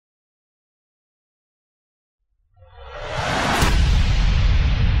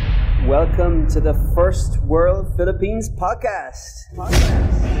Welcome to the First World Philippines podcast.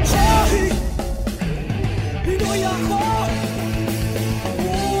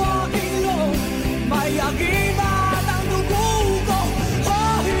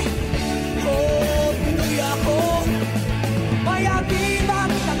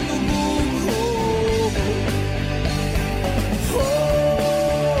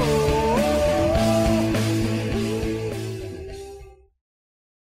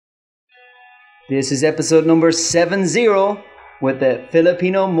 This is episode number 70 with the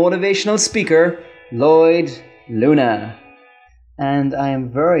Filipino motivational speaker, Lloyd Luna. And I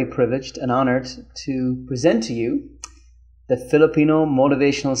am very privileged and honored to present to you the Filipino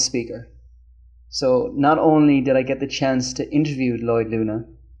motivational speaker. So not only did I get the chance to interview Lloyd Luna,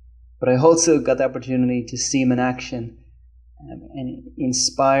 but I also got the opportunity to see him in action and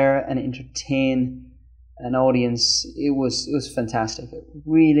inspire and entertain an audience. It was fantastic. It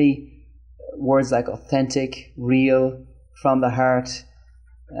really, words like authentic, real, from the heart.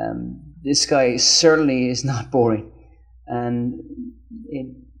 This guy certainly is not boring. And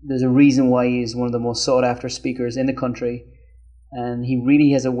there's a reason why he is one of the most sought after speakers in the country. And he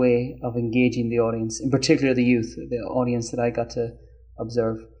really has a way of engaging the audience, in particular the youth, the audience that I got to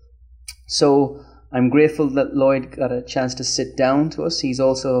observe. So I'm grateful that Lloyd got a chance to sit down to us. He's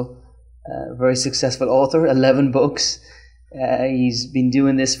also a very successful author, 11 books. He's been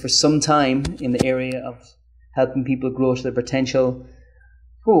doing this for some time in the area of helping people grow to their potential.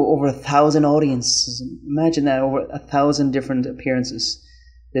 Over 1,000 audiences. Imagine that, over 1,000 different appearances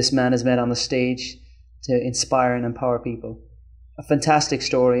this man has met on the stage to inspire and empower people. A fantastic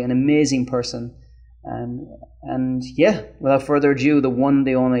story, an amazing person. And yeah, without further ado, the one,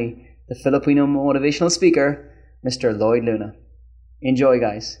 the only, the Filipino motivational speaker, Mr. Lloyd Luna. Enjoy,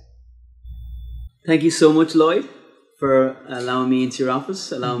 guys. Thank you so much, Lloyd, for allowing me into your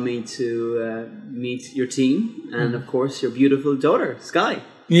office, allowing me to meet your team, and of course your beautiful daughter, Sky.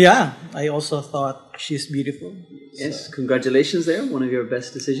 Yeah, I also thought she's beautiful. Yes, so. Congratulations there. One of your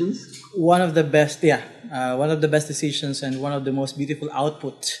best decisions. One of the best decisions and one of the most beautiful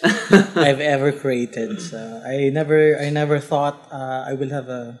output I've ever created. So I never thought I will have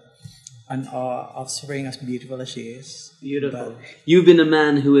an offspring as beautiful as she is. Beautiful. But you've been a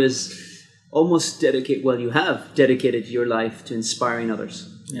man who is almost you have dedicated your life to inspiring others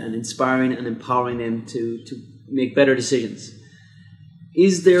and inspiring and empowering them to make better decisions.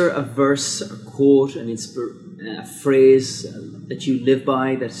 Is there a verse, a quote, a phrase that you live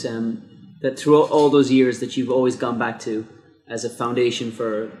by that throughout all those years that you've always gone back to as a foundation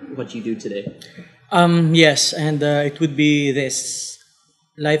for what you do today? Yes, and it would be this: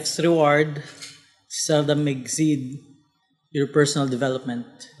 life's reward seldom exceed your personal development.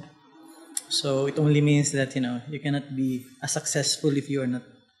 So it only means that you cannot be as successful if you are not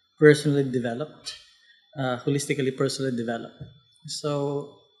personally developed, holistically personally developed.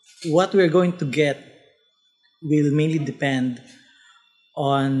 So what we're going to get will mainly depend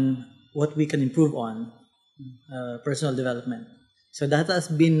on what we can improve on, personal development. So that has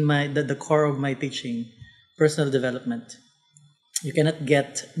been the core of my teaching, personal development. You cannot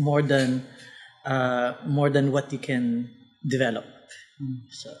get more than what you can develop.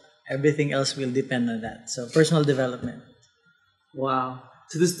 So everything else will depend on that. So personal development. Wow.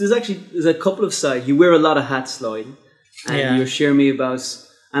 So there's a couple of sides. You wear a lot of hats, Lloyd. And you're sharing me about,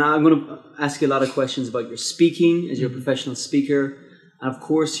 and I'm going to ask you a lot of questions about your speaking as your professional speaker. And of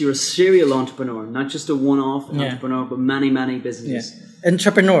course, you're a serial entrepreneur, not just a one-off entrepreneur, but many, many businesses. Yeah.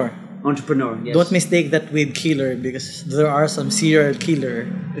 Entrepreneur, yes. Don't mistake that with killer, because there are some serial killer.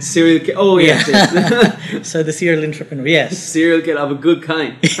 Yes. So the serial entrepreneur, yes. Serial killer of a good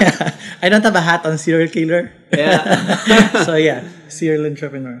kind. Yeah. I don't have a hat on serial killer. Yeah. So yeah, serial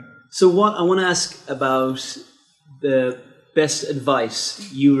entrepreneur. So what I want to ask about the best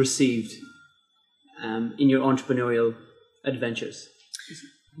advice you received in your entrepreneurial adventures.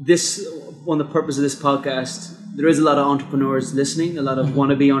 One of the purpose of this podcast, there is a lot of entrepreneurs listening, a lot of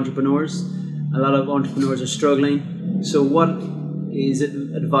wannabe entrepreneurs, a lot of entrepreneurs are struggling. So what is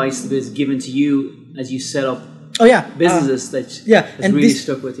advice that is given to you as you set up businesses that has really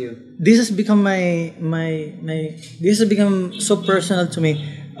stuck with you? This has become this has become so personal to me.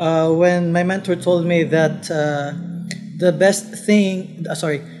 When my mentor told me that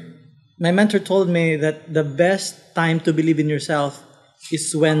my mentor told me that the best time to believe in yourself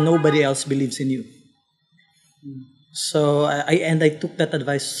is when nobody else believes in you. So I took that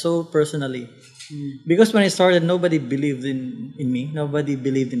advice so personally, because when I started, nobody believed in me. Nobody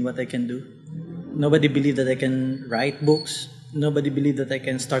believed in what I can do. Nobody believed that I can write books. Nobody believed that I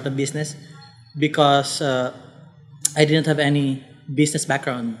can start a business, because I didn't have any business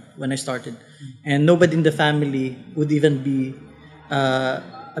background when I started, and nobody in the family would even be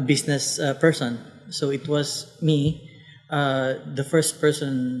a business person. So it was me, the first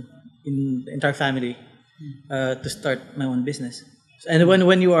person in the entire family to start my own business. And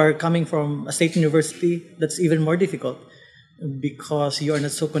when you are coming from a state university, that's even more difficult because you are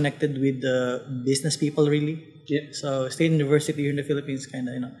not so connected with the business people really. Yeah. So state university here in the Philippines, kind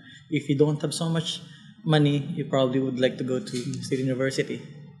of, if you don't have so much money, you probably would like to go to state university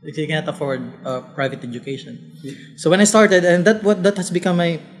if you cannot afford private education. Yeah. So when I started, and that has become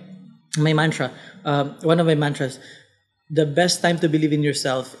my mantra, one of my mantras, the best time to believe in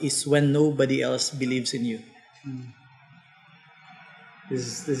yourself is when nobody else believes in you.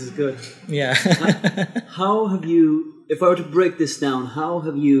 This is good. Yeah. How have you, if I were to break this down,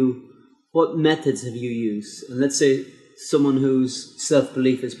 what methods have you used? And let's say someone whose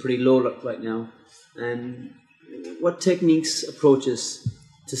self-belief is pretty low right now, and what techniques, approaches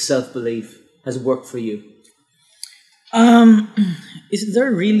to self-belief has worked for you? Is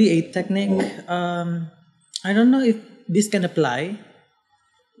there really a technique? I don't know if this can apply,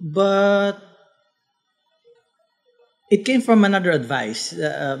 but it came from another advice.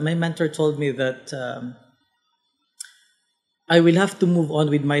 My mentor told me that I will have to move on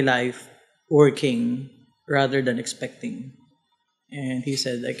with my life working rather than expecting. And he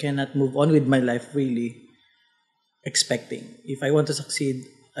said, I cannot move on with my life really expecting. If I want to succeed,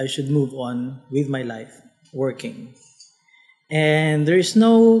 I should move on with my life working. And there is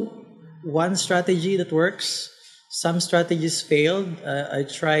no one strategy that works. Some strategies failed. I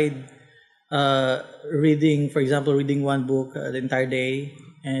tried reading, for example, reading one book the entire day,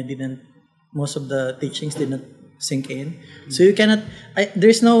 and most of the teachings didn't sink in. So you cannot,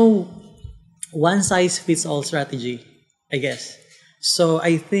 there's no one size fits all strategy, I guess. So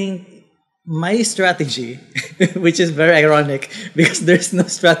I think my strategy, which is very ironic because there's no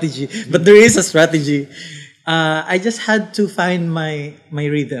strategy, but there is a strategy. I just had to find my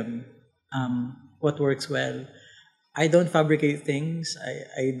rhythm, what works well. I don't fabricate things.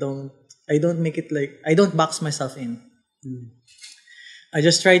 I don't make it like, I don't box myself in. I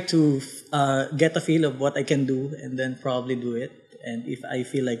just try to get a feel of what I can do and then probably do it. And if I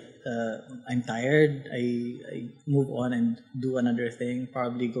feel like I'm tired, I move on and do another thing,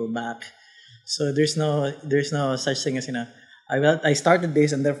 probably go back. So there's no such thing as, I started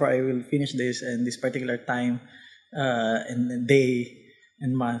this and therefore I will finish this in this particular time and day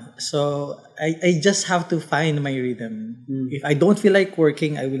and month. So I just have to find my rhythm. If I don't feel like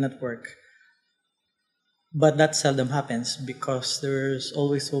working, I will not work. But that seldom happens because there's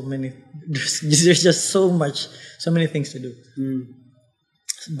always there's just so many things to do.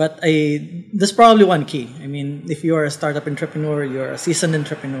 But that's probably one key. I mean, if you are a startup entrepreneur, you're a seasoned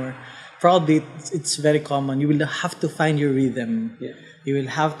entrepreneur, probably it's very common. You will have to find your rhythm. Yeah. You will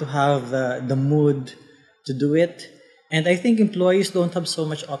have to have the mood to do it. And I think employees don't have so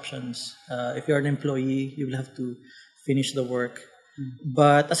much options. If you're an employee, you will have to finish the work.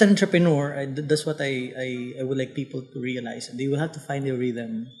 But as an entrepreneur, that's what I would like people to realize. They will have to find their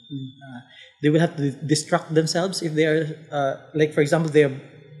rhythm. They will have to distract themselves if they are, like for example, they are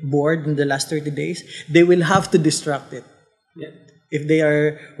bored in the last 30 days. They will have to distract it. Yeah. If they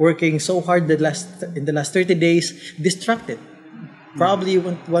are working so hard in the last 30 days, distract it. Probably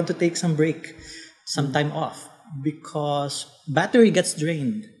you want to take some break, some time off, because battery gets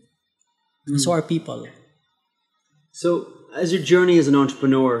drained. So are people. So, as your journey as an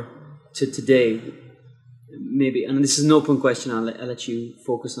entrepreneur to today, maybe, and this is an open question, I'll let you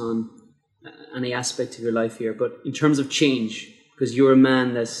focus on any aspect of your life here, but in terms of change, because you're a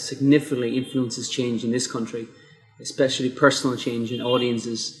man that significantly influences change in this country, especially personal change in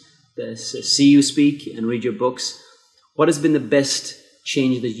audiences that see you speak and read your books, what has been the best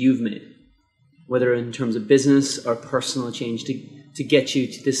change that you've made, whether in terms of business or personal change, to get you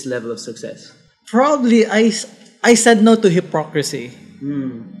to this level of success? Probably I said no to hypocrisy.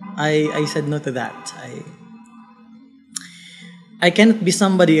 I said no to that. I cannot be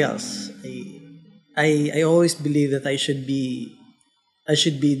somebody else. I always believe that I should be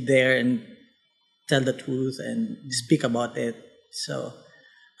there and tell the truth and speak about it. So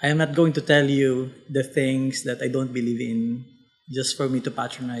I am not going to tell you the things that I don't believe in just for me to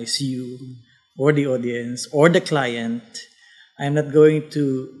patronize you or the audience or the client. I am not going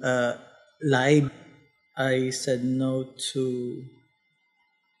to lie. I said no to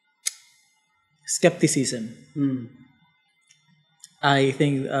skepticism. I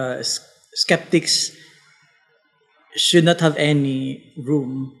think skeptics should not have any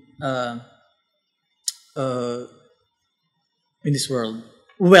room in this world.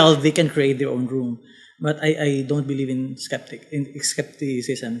 Well, they can create their own room, But I don't believe in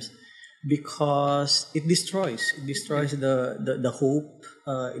skepticisms because it destroys. It destroys the hope.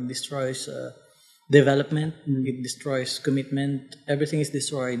 It destroys development. It destroys commitment. Everything is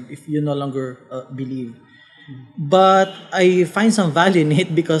destroyed if you no longer believe. But I find some value in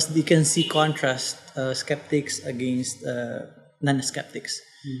it because you can see contrast skeptics against non-skeptics.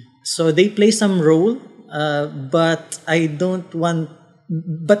 So they play some role, but I don't want.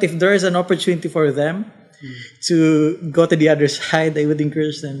 But if there is an opportunity for them to go to the other side, I would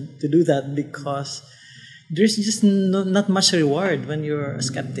encourage them to do that because there's just not much reward when you're a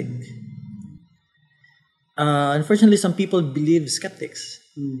skeptic. Unfortunately, some people believe skeptics,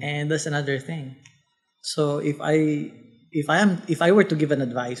 and that's another thing. So if I were to give an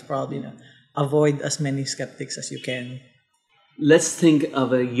advice, probably avoid as many skeptics as you can. Let's think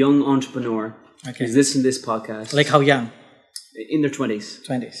of a young entrepreneur who's listening to this podcast. Like how young? In their 20s.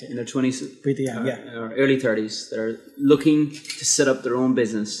 20s. Yeah. In their 20s. Pretty young, or early 30s. That are looking to set up their own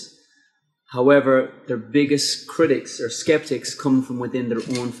business. However, their biggest critics or skeptics come from within their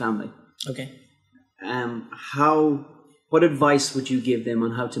own family. Okay. What advice would you give them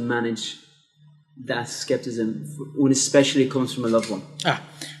on how to manage that skepticism when especially it comes from a loved one?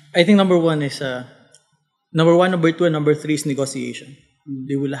 I think number one, number two, and number three is negotiation.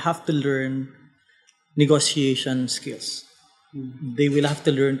 They will have to learn negotiation skills. They will have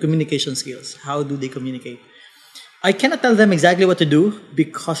to learn communication skills. How do they communicate? I cannot tell them exactly what to do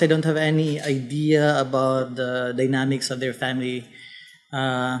because I don't have any idea about the dynamics of their family,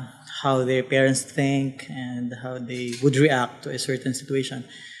 how their parents think, and how they would react to a certain situation.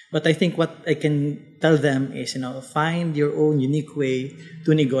 But I think what I can tell them is, find your own unique way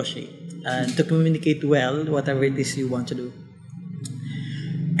to negotiate and to communicate well whatever it is you want to do.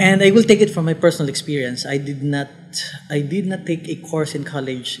 And I will take it from my personal experience. I did not take a course in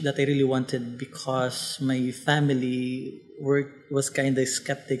college that I really wanted because my family was kind of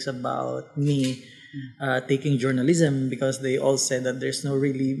skeptics about me taking journalism because they all said that there's no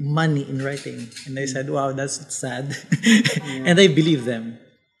really money in writing. And I said, wow, that's sad. And I believe them.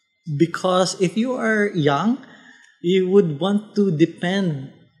 Because if you are young, you would want to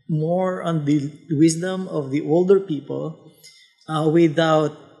depend more on the wisdom of the older people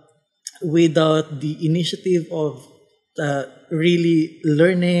without the initiative of really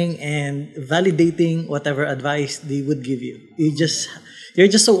learning and validating whatever advice they would give you. You're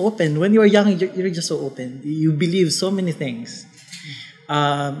just so open. When you are young, you're just so open. You believe so many things.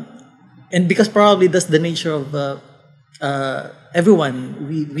 And because probably that's the nature of everyone,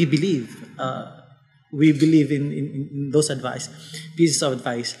 we believe. We believe in those pieces of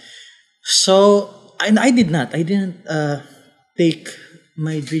advice. So, and I didn't take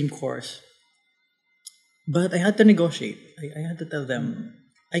my dream course. But I had to negotiate. I had to tell them,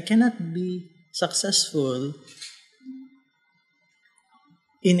 I cannot be successful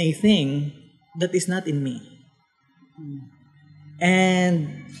in a thing that is not in me.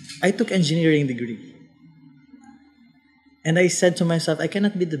 And I took engineering degree. And I said to myself, I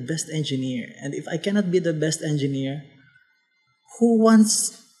cannot be the best engineer. And if I cannot be the best engineer, who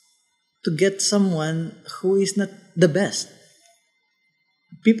wants to get someone who is not the best?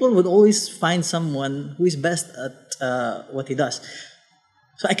 People would always find someone who is best at what he does.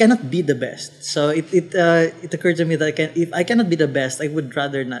 So I cannot be the best. So it occurred to me that if I cannot be the best, I would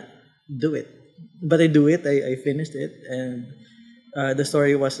rather not do it. But I do it. I finished it, and the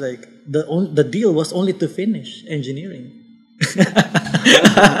story was like the deal was only to finish engineering.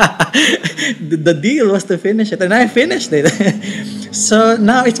 the deal was to finish it, and I finished it. So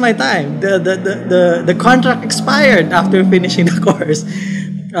now it's my time. The contract expired after finishing the course.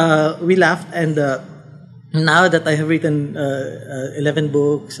 We laughed, and now that I have written 11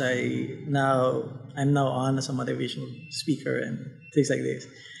 books, I'm now on as a motivational speaker and things like this.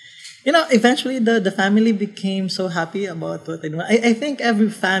 Eventually the family became so happy about what I do. I think every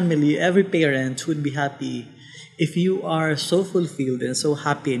family, every parent would be happy if you are so fulfilled and so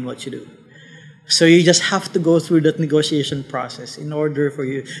happy in what you do. So you just have to go through that negotiation process in order for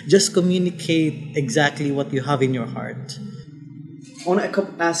you just communicate exactly what you have in your heart. I want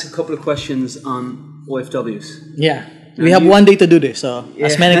to ask a couple of questions on OFWs. Yeah. We have one day to do this, so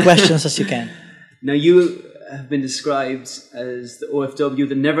as many questions as you can. Now, you have been described as the OFW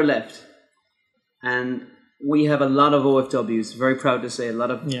that never left. And we have a lot of OFWs, very proud to say, a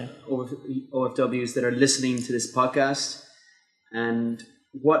lot of OFWs that are listening to this podcast. And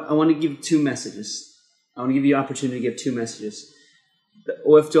I want to give two messages. I want to give you the opportunity to give two messages. The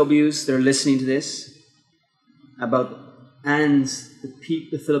OFWs that are listening to this and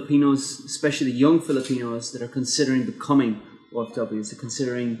the Filipinos, especially the young Filipinos that are considering becoming OFWs, they're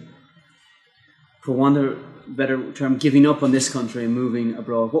considering for want of a better term, giving up on this country and moving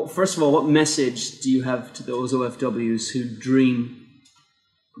abroad? First of all, what message do you have to those OFWs who dream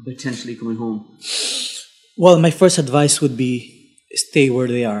of potentially coming home? Well, my first advice would be stay where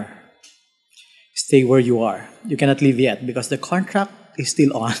they are. Stay where you are. You cannot leave yet because the contract is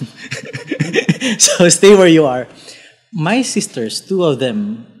still on. So stay where you are. My sisters, two of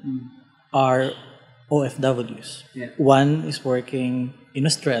them, are OFWs. Yeah. One is working in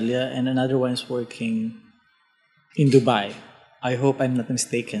Australia and another one is working in Dubai. I hope I'm not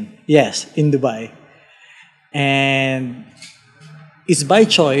mistaken. Yes, in Dubai. And it's by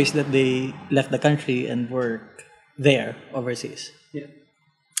choice that they left the country and work there overseas. Yeah.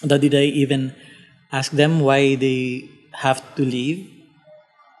 Now, did I even ask them why they have to leave?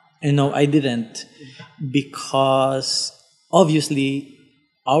 And no, I didn't. Because obviously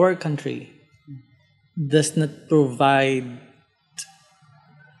our country does not provide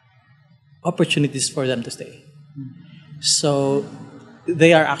opportunities for them to stay. So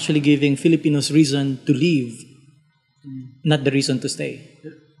they are actually giving Filipinos reason to leave, not the reason to stay.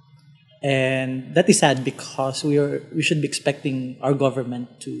 And that is sad because we should be expecting our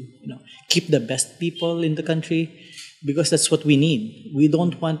government to keep the best people in the country because that's what we need.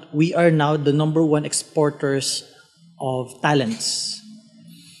 We are now the number one exporters of talents,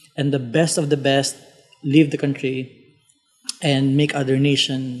 and the best of the best leave the country and make other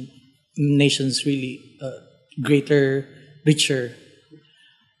nations really greater, richer.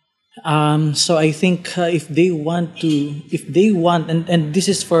 So I think if they want, and this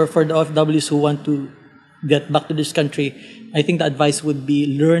is for the OFWs who want to get back to this country, I think the advice would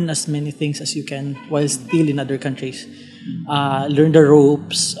be learn as many things as you can while still in other countries. Learn the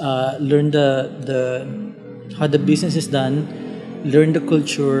ropes, learn the how the business is done, learn the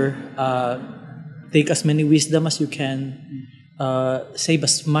culture, take as many wisdom as you can, save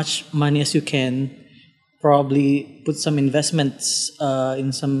as much money as you can, probably put some investments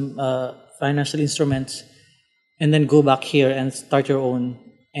in some financial instruments, and then go back here and start your own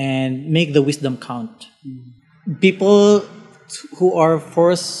and make the wisdom count. People who are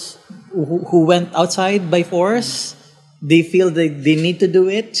forced, who went outside by force, they feel that they need to do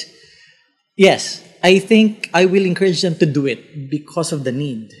it. Yes, I think I will encourage them to do it because of the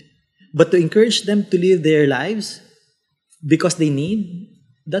need. But to encourage them to live their lives because they need,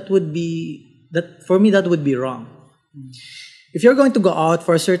 for me, that would be wrong. If you're going to go out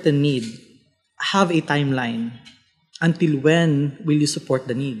for a certain need, have a timeline. Until when will you support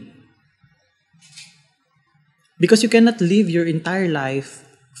the need? Because you cannot live your entire life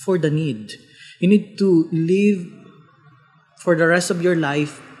for the need. You need to live for the rest of your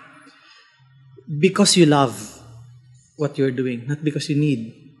life because you love what you're doing, not because you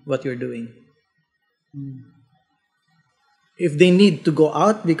need what you're doing. If they need to go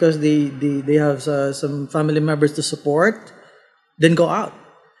out because they have some family members to support, then go out.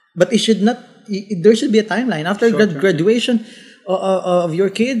 But it should not. There should be a timeline. After graduation of your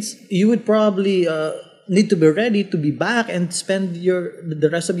kids, you would probably need to be ready to be back and spend the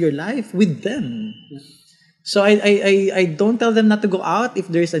rest of your life with them. So I don't tell them not to go out if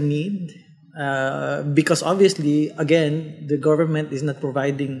there is a need, because obviously, again, the government is not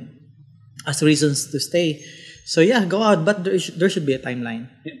providing us reasons to stay. So yeah, go out, but there should be a timeline.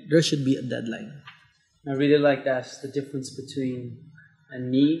 Yeah. There should be a deadline. I really like that, the difference between a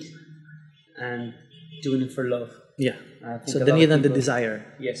need and doing it for love. Yeah. I think So a the lot need of and the people- desire.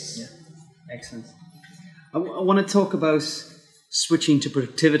 Yes. Yeah. Excellent. I want to talk about switching to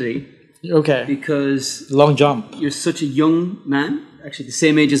productivity Okay. because Long jump. you're such a young man, actually the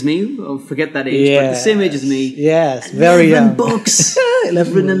same age as me. I'll forget that age, but the same age as me. Yes, very 11 young. books.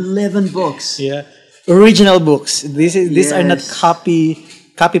 11 Written 11 books. Yeah. Original books. These are not Yes.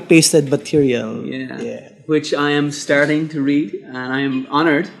 copy pasted material. Yeah. Which I am starting to read, and I am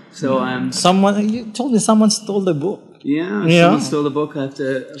honored. So I'm. You told me someone stole the book. Yeah. Yeah. Someone stole the book. I have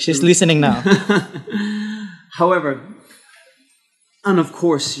to. She's listening now. However, and of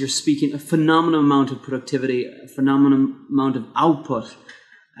course, you're speaking a phenomenal amount of productivity, a phenomenal amount of output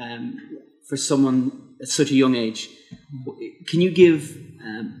for someone at such a young age. Can you give?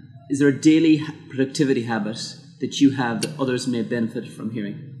 Is there a daily productivity habit that you have that others may benefit from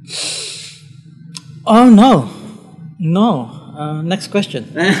hearing? Oh no. Next question.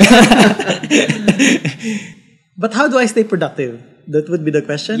 But how do I stay productive? That would be the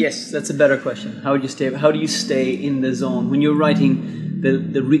question. Yes, that's a better question. How do you stay in the zone when you're writing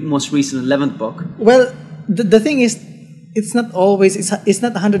the most recent 11th book? Well, the thing is, it's not always. It's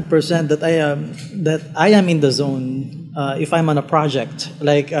not 100% that I am in the zone. If I'm on a project,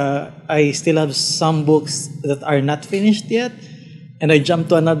 like I still have some books that are not finished yet, and I jumped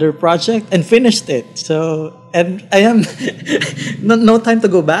to another project and finished it. So, and I am no time to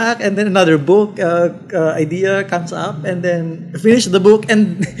go back. And then another book idea comes up, and then finish the book,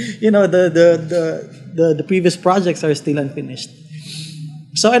 and the previous projects are still unfinished.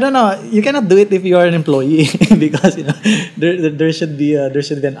 So I don't know. You cannot do it if you are an employee because there should be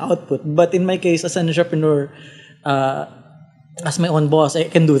an output. But in my case, as an entrepreneur, as my own boss, I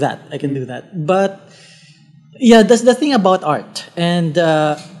can do that. But yeah, that's the thing about art. And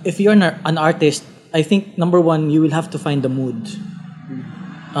if you're an artist, I think number one, you will have to find the mood.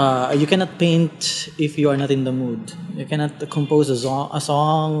 You cannot paint if you are not in the mood. You cannot compose a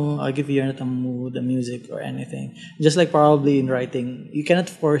song if you're not in the mood, the music or anything. Just like probably in writing, you cannot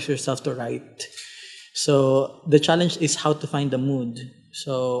force yourself to write. So the challenge is how to find the mood.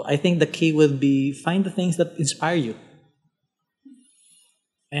 So I think the key will be find the things that inspire you.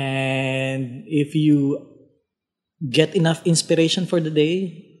 And if you get enough inspiration for the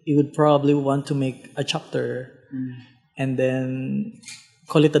day, you would probably want to make a chapter and then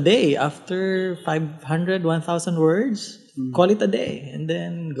call it a day. After 500, 1,000 words, call it a day. And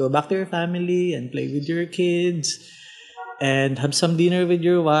then go back to your family and play with your kids and have some dinner with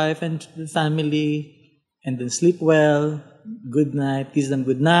your wife and family and then sleep well. Good night. Kiss them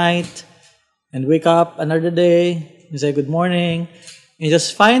good night. And wake up another day and say good morning. And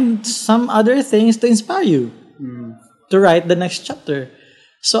just find some other things to inspire you to write the next chapter.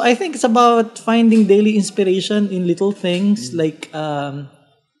 So I think it's about finding daily inspiration in little things like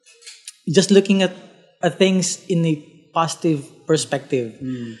just looking at things in a positive perspective.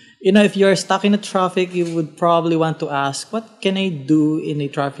 If you're stuck in a traffic, you would probably want to ask, what can I do in a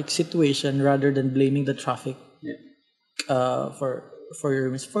traffic situation rather than blaming the traffic for your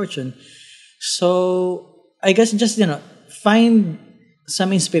misfortune. So I guess just, find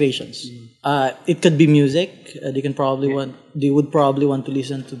some inspirations. It could be music. They would probably want to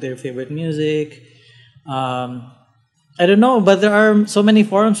listen to their favorite music. I don't know, but there are so many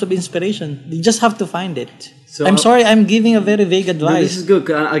forms of inspiration. You just have to find it. So I'm sorry, I'm giving a very vague advice. No, this is good.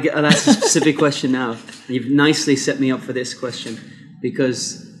 I'll ask a specific question now. You've nicely set me up for this question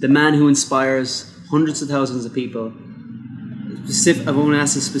because the man who inspires hundreds of thousands of people, I want to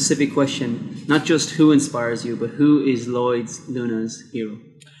ask a specific question. Not just who inspires you, but who is Lloyd Luna's hero?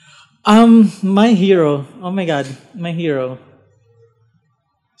 My hero. Oh my God, my hero.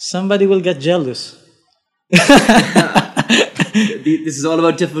 Somebody will get jealous. This is all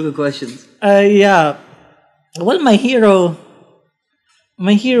about difficult questions. Yeah. Well, my hero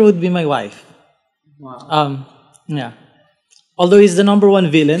would be my wife. Wow. Yeah. Although he's the number one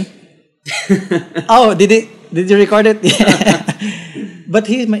villain. Oh, did you record it? Yeah. But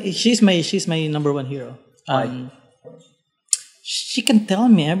she's my number one hero. She can tell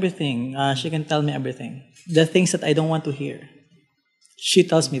me everything. The things that I don't want to hear. She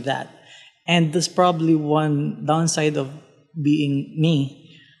tells me that. And there's probably one downside of being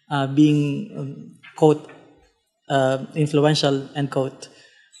me, being quote influential end quote.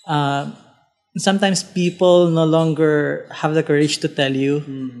 Sometimes people no longer have the courage to tell you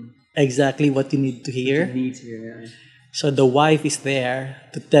exactly what you need to hear. Yeah. So the wife is there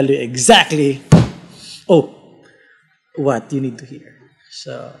to tell you exactly, what you need to hear.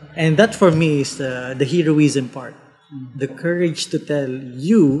 So, and that for me is the heroism part, the courage to tell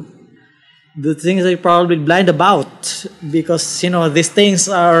you the things that you're probably blind about because, these things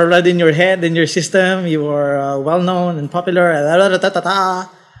are already in your head, in your system. You are well known and popular.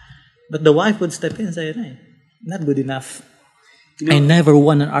 But the wife would step in and say, hey, not good enough. I never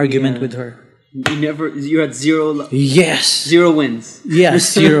won an argument with her. You had zero. Yes. 0 wins.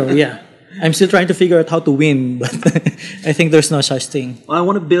 Yes, 0. Yeah. I'm still trying to figure out how to win, but I think there's no such thing. Well, I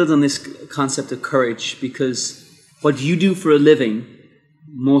want to build on this concept of courage because what you do for a living,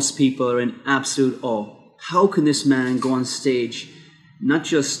 most people are in absolute awe. How can this man go on stage? Not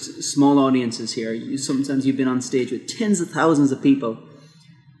just small audiences here. Sometimes you've been on stage with tens of thousands of people.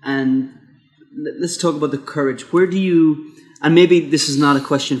 And let's talk about the courage. Where do you... And maybe this is not a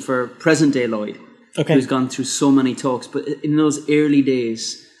question for present-day Lloyd, who's gone through so many talks, but in those early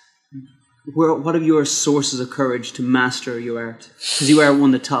days, what are your sources of courage to master your art? Because you are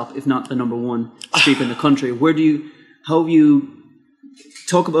one of the top, if not the number one speaker in the country. How have you...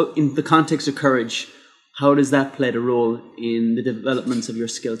 Talk about, in the context of courage, how does that play a role in the developments of your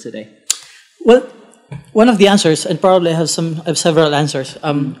skill today? Well, one of the answers, and probably I have several answers.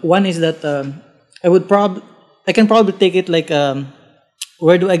 One is that I can probably take it like,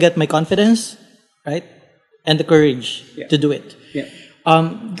 where do I get my confidence, right, and the courage to do it? Yeah.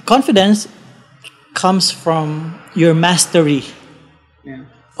 Confidence comes from your mastery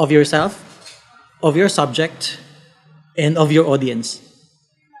of yourself, of your subject, and of your audience.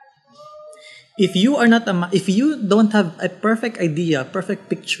 If you are not if you don't have a perfect idea, perfect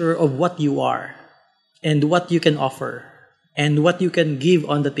picture of what you are and what you can offer and what you can give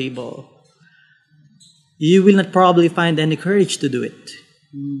on the table, you will not probably find any courage to do it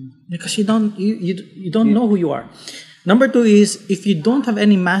because you don't know who you are. Number two is, if you don't have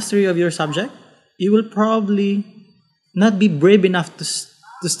any mastery of your subject, you will probably not be brave enough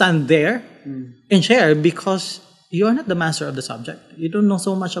to stand there and share, because you are not the master of the subject. You don't know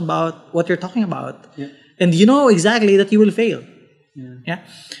so much about what you're talking about. Yeah. And you know exactly that you will fail. Yeah.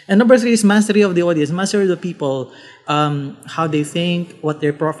 And number three is mastery of the audience, mastery of the people, how they think, what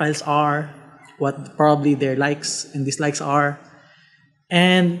their profiles are, what probably their likes and dislikes are.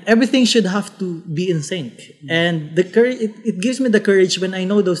 And everything should have to be in sync. And the courage, it gives me the courage when I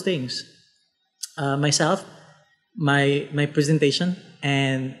know those things. Myself, my presentation,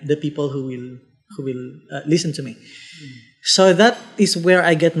 and the people who will listen to me. So that is where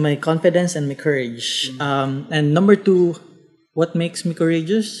I get my confidence and my courage. And number two, what makes me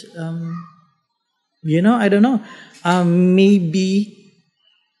courageous? I don't know. Maybe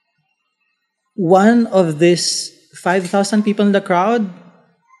one of these 5,000 people in the crowd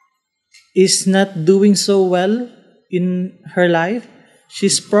is not doing so well in her life.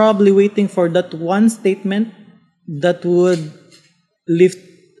 She's probably waiting for that one statement that would lift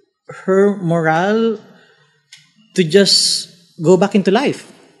her morale to just go back into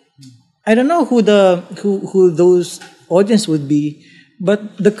life. I don't know who those audience would be,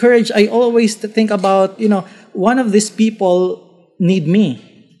 but the courage, I always think about, one of these people need me.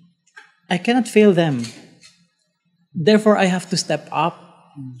 I cannot fail them. Therefore, I have to step up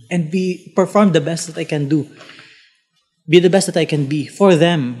and perform the best that I can do. Be the best that I can be for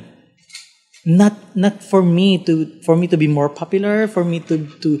them. Not for me to be more popular, for me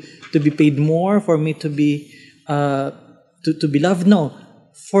to be paid more, for me to be loved. No,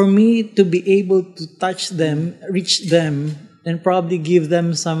 for me to be able to touch them, reach them, and probably give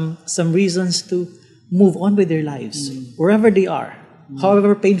them some reasons to move on with their lives wherever they are,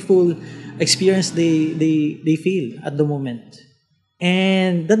 however painful experience they feel at the moment.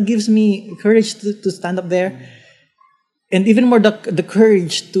 And that gives me courage to stand up there, and even more the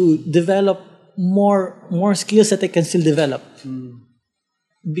courage to develop more skills that I can still develop,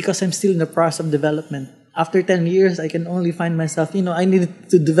 because I'm still in the process of development. After 10 years, I can only find myself, I need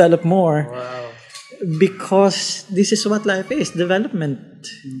to develop more. Wow. Because this is what life is, development.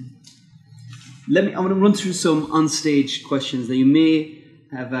 I want to run through some on-stage questions that you may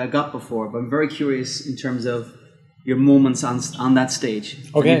have got before, but I'm very curious in terms of your moments on that stage.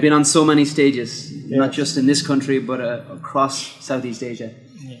 Okay. And you've been on so many stages, not just in this country, but across Southeast Asia.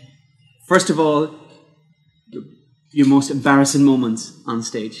 Yeah. First of all, your most embarrassing moments on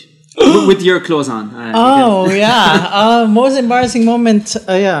stage. With your clothes on. Most embarrassing moment.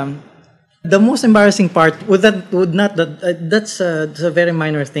 The most embarrassing part that's a very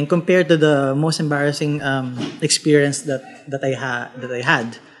minor thing compared to the most embarrassing experience that I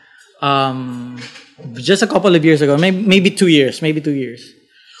had. Just a couple of years ago, maybe 2 years,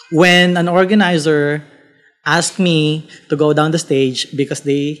 when an organizer asked me to go down the stage because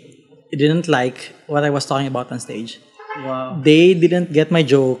they didn't like what I was talking about on stage. Wow. They didn't get my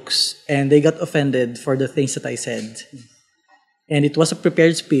jokes, and they got offended for the things that I said. And it was a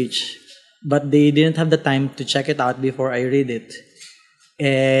prepared speech, but they didn't have the time to check it out before I read it.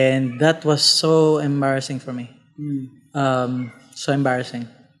 And that was so embarrassing for me. So embarrassing.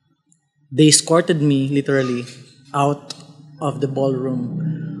 They escorted me literally out of the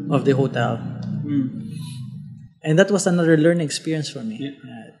ballroom of the hotel. And that was another learning experience for me. Yeah.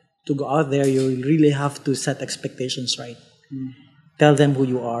 To go out there, you really have to set expectations right. Tell them who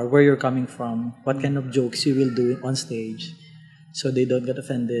you are, where you're coming from, what kind of jokes you will do on stage, so they don't get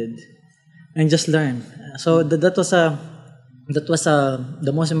offended, and just learn. So that was the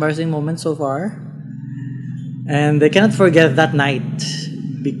most embarrassing moment so far, and I cannot forget that night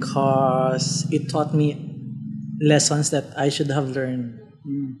because it taught me lessons that I should have learned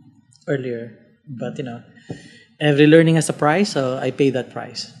earlier. But every learning has a price, so I paid that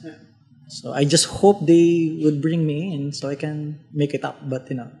price. Yeah. So I just hope they would bring me in so I can make it up. But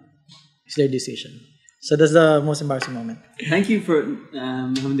it's their decision. So that's the most embarrassing moment. Thank you for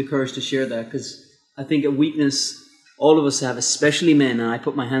having the courage to share that, because I think a weakness all of us have, especially men, and I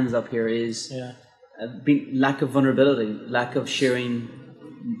put my hands up here, is lack of vulnerability, lack of sharing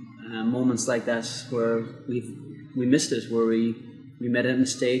moments like that where we missed it, where we made a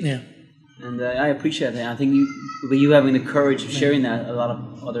mistake. Yeah. And I appreciate that. I think you having the courage of sharing that, a lot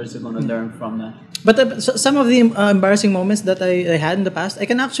of others are going to learn from that. But some of the embarrassing moments that I had in the past, I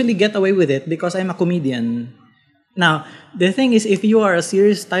can actually get away with it because I'm a comedian. Now, the thing is, if you are a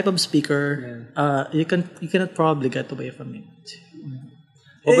serious type of speaker, you cannot probably get away from it.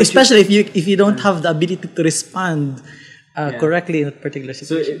 Especially if you don't have the ability to respond correctly in a particular So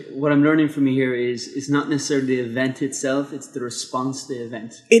situation. what I'm learning from you here is it's not necessarily the event itself; it's the response to the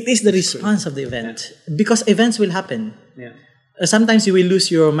event. It is the response of the event because events will happen. Yeah. Sometimes you will lose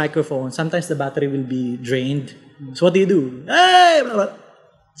your microphone. Sometimes the battery will be drained. So what do? Hey, blah, blah.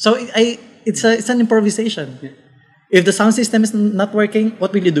 So it's an improvisation. Yeah. If the sound system is not working,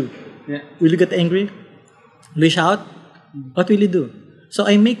 what will you do? Yeah. Will you get angry? Will you shout? What will you do? So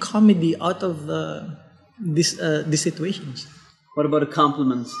I make comedy out of these situations. What about a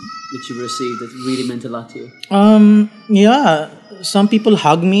compliment that you received that really meant a lot to you? Yeah. Some people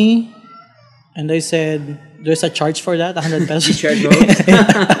hug me, and I said, "There's a charge for that, 100 pesos." Charge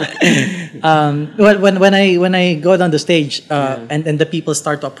When I go down the stage, and the people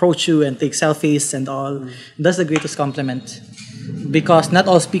start to approach you and take selfies and all, that's the greatest compliment. Because not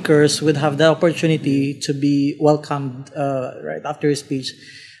all speakers would have the opportunity to be welcomed right after your speech.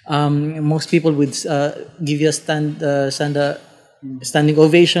 Most people would give you a standing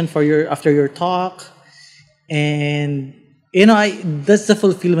ovation after your talk, and that's the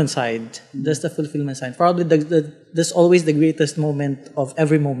fulfillment side. That's the fulfillment side. Probably that's always the greatest moment of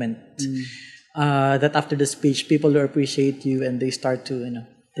every moment. That after the speech, people will appreciate you and they start to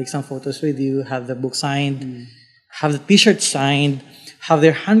take some photos with you, have the book signed, have the T-shirt signed, have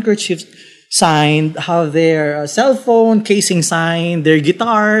their handkerchiefs signed, have their cell phone casing signed, their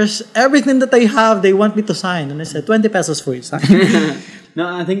guitars, everything that I have, they want me to sign. And I said, 20 pesos for it. No,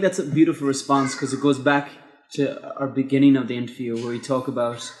 I think that's a beautiful response because it goes back to our beginning of the interview where we talk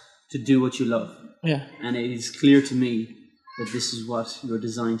about to do what you love. Yeah. And it is clear to me that this is what you're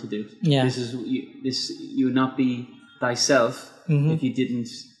designed to do. Yeah. You would not be thyself if you didn't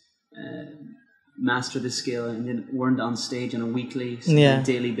master the skill and weren't on stage on a weekly,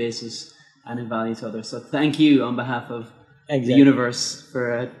 daily basis and in value to others. So thank you on behalf of the universe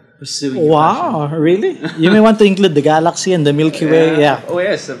for pursuing your passion. Wow, really? You may want to include the galaxy and the Milky Way. Yeah. Oh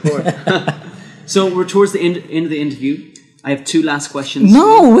yes, of course. So we're towards the end of the interview. I have two last questions.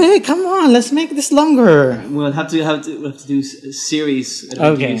 No way! Come on, let's make this longer. We'll have to do a series of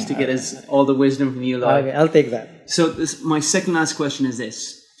interviews to get us all the wisdom from you, Lloyd. Okay, I'll take that. So my second last question is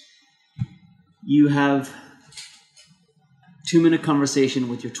this: you have 2-minute conversation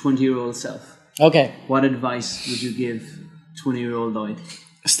with your 20-year-old self. Okay. What advice would you give 20-year-old Lloyd?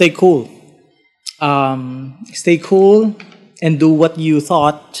 Stay cool. Stay cool and do what you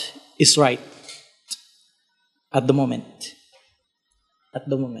thought is right at the moment. At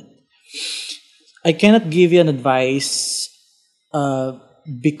the moment. I cannot give you an advice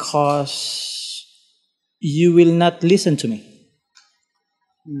because you will not listen to me.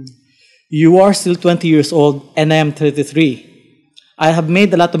 You are still 20 years old and I am 33. I have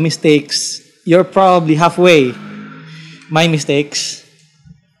made a lot of mistakes. You're probably halfway my mistakes.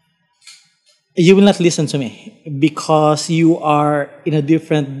 You will not listen to me because you are in a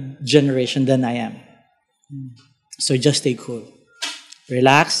different generation than I am. So just stay cool.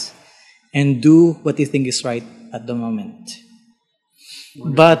 Relax and do what you think is right at the moment.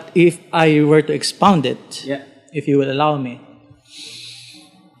 Wonderful. But if I were to expound it, if you will allow me,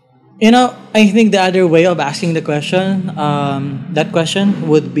 I think the other way of asking the question, that question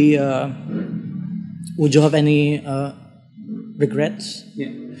would be, would you have any regrets?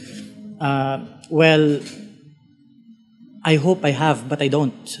 Well, I hope I have, but I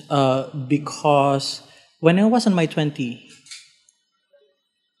don't. Because when I was in my 20s,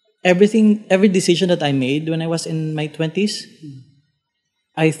 every decision that I made when I was in my 20s,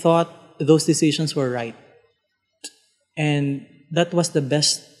 I thought those decisions were right. And that was the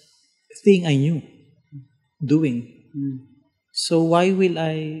best thing I knew doing. So why will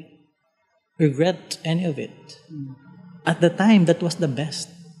I regret any of it? At the time, that was the best.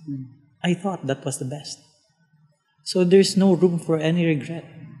 I thought that was the best. So there's no room for any regret.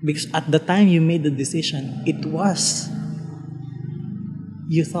 Because at the time you made the decision, it was,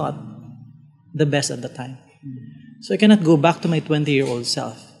 you thought, the best at the time. So I cannot go back to my 20-year-old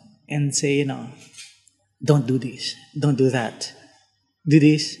self and say, don't do this, don't do that. Do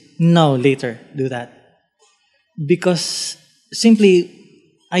this, no, later, do that. Because simply,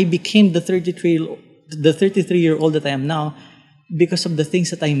 I became the 33-year-old that I am now because of the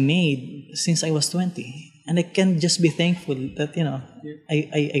things that I made since I was 20. And I can just be thankful that,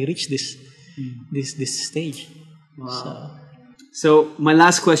 I reached this stage. Wow. So my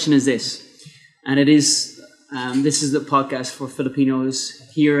last question is this, and it is, this is the podcast for Filipinos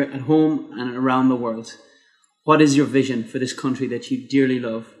here at home and around the world. What is your vision for this country that you dearly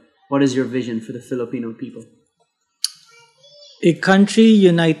love? What is your vision for the Filipino people? A country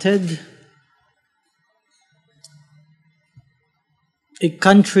united, a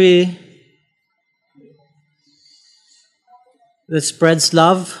country that spreads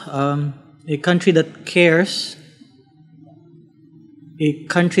love, a country that cares, a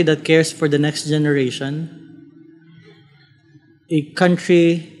country that cares for the next generation, a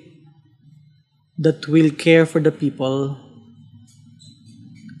country that will care for the people,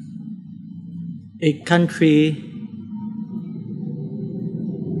 a country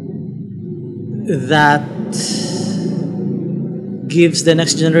that gives the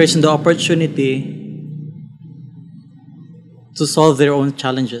next generation the opportunity to solve their own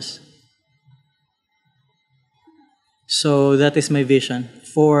challenges. So that is my vision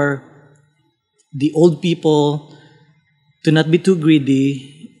for the old people to not be too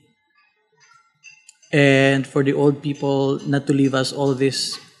greedy, and for the old people not to leave us all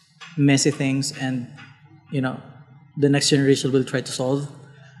these messy things, and the next generation will try to solve,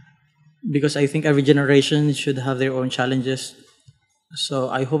 because I think every generation should have their own challenges. So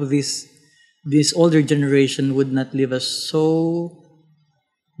I hope this older generation would not leave us so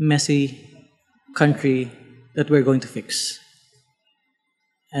messy country that we're going to fix.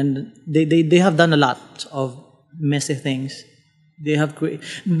 And they have done a lot of messy things. They have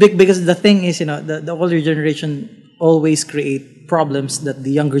because the thing is, the older generation always create problems that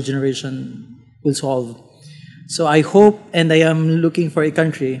the younger generation will solve. So I hope, and I am looking for a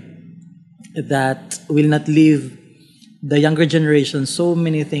country that will not leave the younger generation so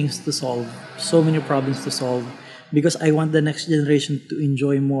many things to solve, so many problems to solve, because I want the next generation to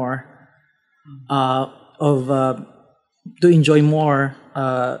enjoy more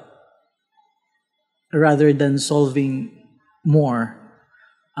rather than solving more,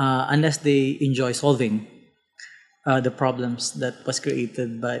 unless they enjoy solving the problems that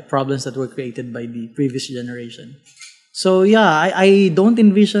were created by the previous generation. So yeah, I don't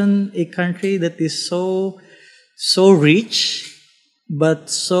envision a country that is so rich but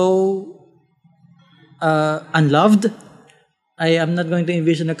so unloved. I am not going to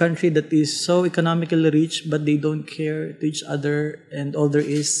envision a country that is so economically rich but they don't care to each other, and all there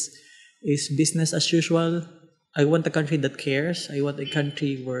is business as usual. I want a country that cares. I want a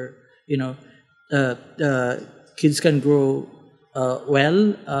country where kids can grow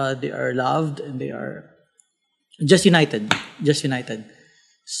well. They are loved and they are just united.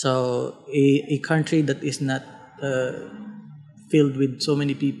 So a country that is not filled with so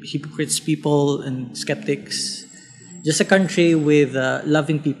many hypocrites people and skeptics. Just a country with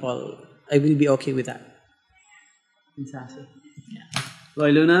loving people. I will be okay with that. Fantastic.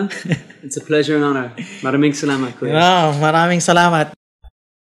 Loy Luna, it's a pleasure and honor. Maraming salamat, Kuya. Wow, maraming salamat.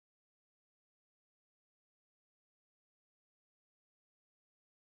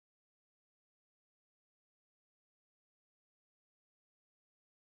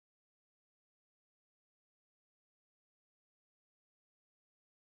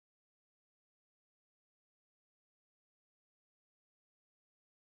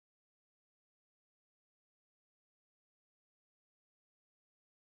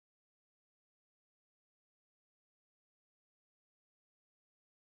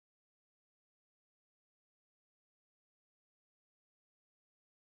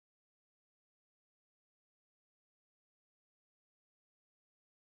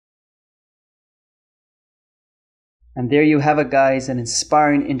 And there you have it, guys, an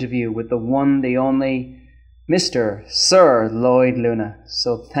inspiring interview with the one, the only Mr. Sir Lloyd Luna.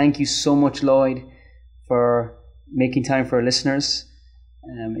 So thank you so much, Lloyd, for making time for our listeners,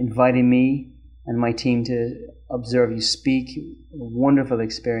 inviting me and my team to observe you speak. A wonderful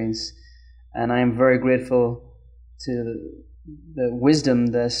experience. And I am very grateful to the wisdom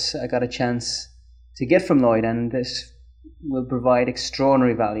that I got a chance to get from Lloyd, and this will provide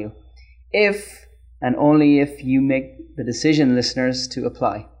extraordinary value if and only if you make the decision, listeners, to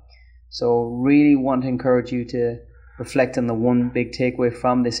apply. So really want to encourage you to reflect on the one big takeaway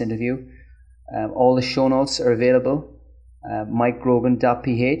from this interview. All the show notes are available,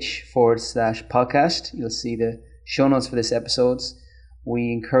 mikegrogan.ph/podcast. You'll see the show notes for this episodes.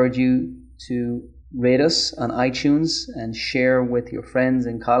 We encourage you to rate us on iTunes and share with your friends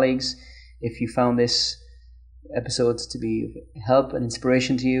and colleagues if you found this episodes to be of help and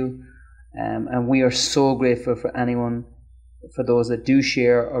inspiration to you. And we are so grateful for those that do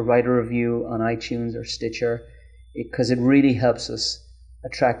share or write a review on iTunes or Stitcher, because it really helps us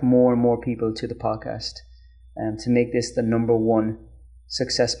attract more and more people to the podcast, and to make this the number one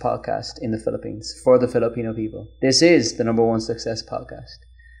success podcast in the Philippines for the Filipino people. This is the number one success podcast,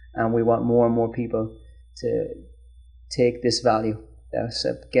 and we want more and more people to take this value that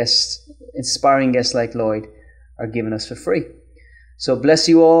inspiring guests like Lloyd are giving us for free. So bless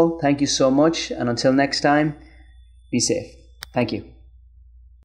you all. Thank you so much. And until next time, be safe. Thank you.